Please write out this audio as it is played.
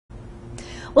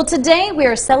Well, today we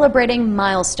are celebrating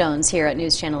milestones here at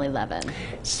News Channel 11.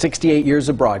 68 years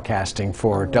of broadcasting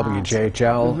for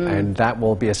WJHL, and that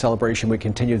will be a celebration we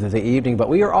continue through the evening. But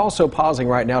we are also pausing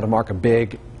right now to mark a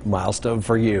big milestone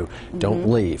for you. Don't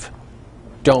leave.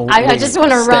 Don't leave. I just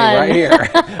want to Stay run. right here.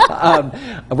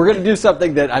 We're going to do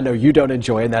something that I know you don't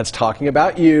enjoy, and that's talking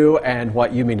about you and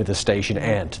what you mean to the station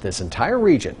and to this entire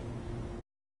region.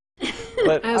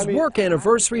 But, As work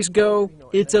anniversaries go,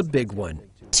 it's a big one.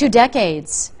 2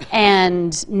 decades,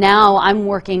 and now I'm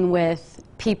working with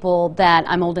people that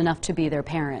I'm old enough to be their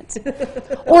parents,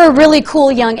 or a really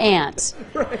cool young aunt.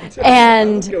 Right.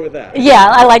 And Let's go with that.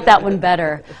 Yeah, I like that one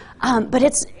better. But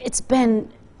it's been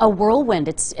a whirlwind.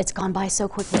 It's gone by so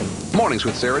quickly. Mornings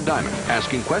with Sara Diamond,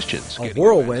 asking questions. A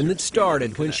whirlwind that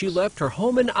started when she left her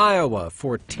home in Iowa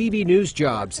for TV news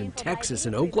jobs in Texas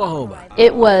and Oklahoma.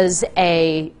 It was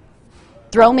a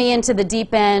throw me into the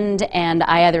deep end and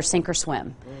I either sink or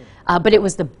swim. But it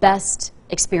was the best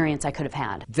experience I could have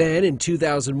had. Then in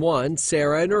 2001,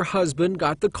 Sara and her husband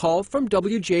got the call from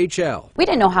WJHL. We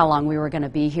didn't know how long we were going to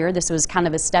be here. This was kind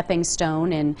of a stepping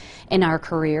stone in our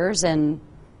careers, and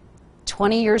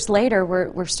 20 years later,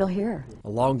 we're still here.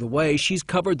 Along the way, she's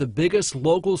covered the biggest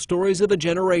local stories of a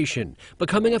generation,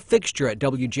 becoming a fixture at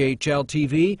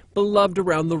WJHL-TV, beloved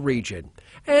around the region.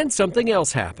 And something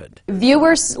else happened.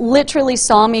 Viewers literally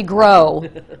saw me grow,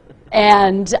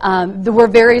 and were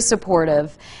very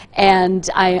supportive, and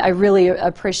I really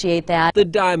appreciate that. The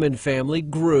Diamond family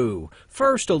grew.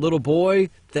 First a little boy,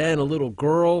 then a little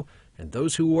girl, and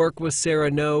those who work with Sara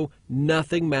know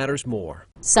nothing matters more.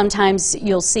 Sometimes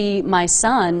you'll see my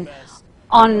son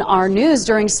on our news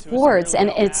during sports, and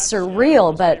it's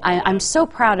surreal, but I'm so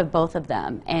proud of both of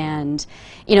them. And,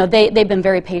 you know, they've been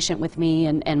very patient with me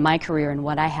and my career and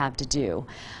what I have to do.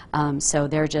 So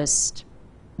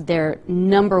they're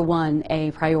number one a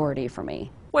priority for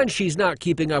me. When she's not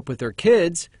keeping up with her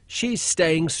kids, she's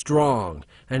staying strong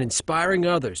and inspiring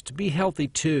others to be healthy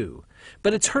too.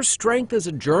 But it's her strength as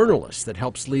a journalist that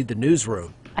helps lead the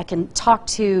newsroom. I can talk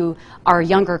to our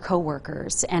younger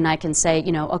coworkers and I can say,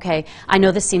 you know, okay, I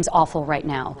know this seems awful right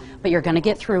now, but you're going to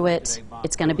get through it.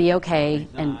 It's going to be okay,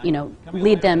 and, you know,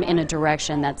 lead them in a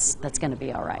direction that's going to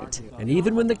be all right. And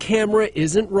even when the camera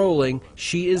isn't rolling,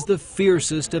 she is the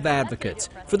fiercest of advocates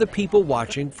for the people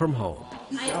watching from home.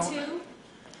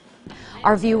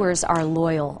 Our viewers are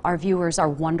loyal. Our viewers are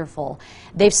wonderful.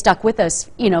 They've stuck with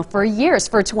us, you know, for years,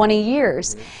 for 20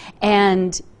 years,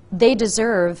 and they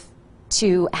deserve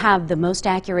to have the most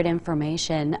accurate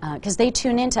information because they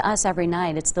tune in to us every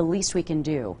night. It's the least we can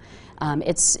do.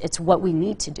 It's what we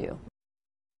need to do.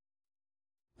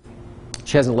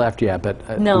 she hasn't left yet,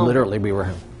 but No. literally we were.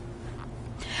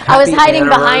 I was Happy hiding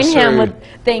behind him anniversary.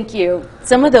 with, thank you,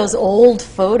 some of those old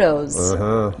photos.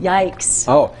 Yikes.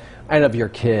 Oh, and of your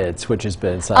kids, which has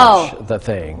been such the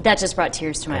thing. That just brought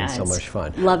tears to my And eyes. so much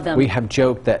fun. Love them. We have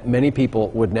joked that many people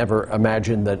would never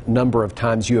imagine the number of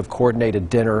times you have coordinated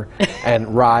dinner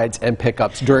and rides and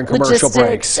pickups during commercial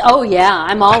breaks. Oh yeah,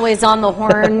 I'm always on the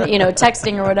horn, you know,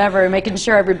 texting or whatever, making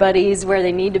sure everybody's where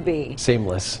they need to be.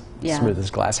 Seamless, Yeah. smooth as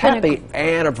glass. been a Happy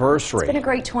anniversary. It's been a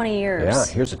great 20 years.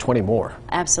 Yeah, here's a 20 more.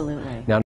 Absolutely. Now,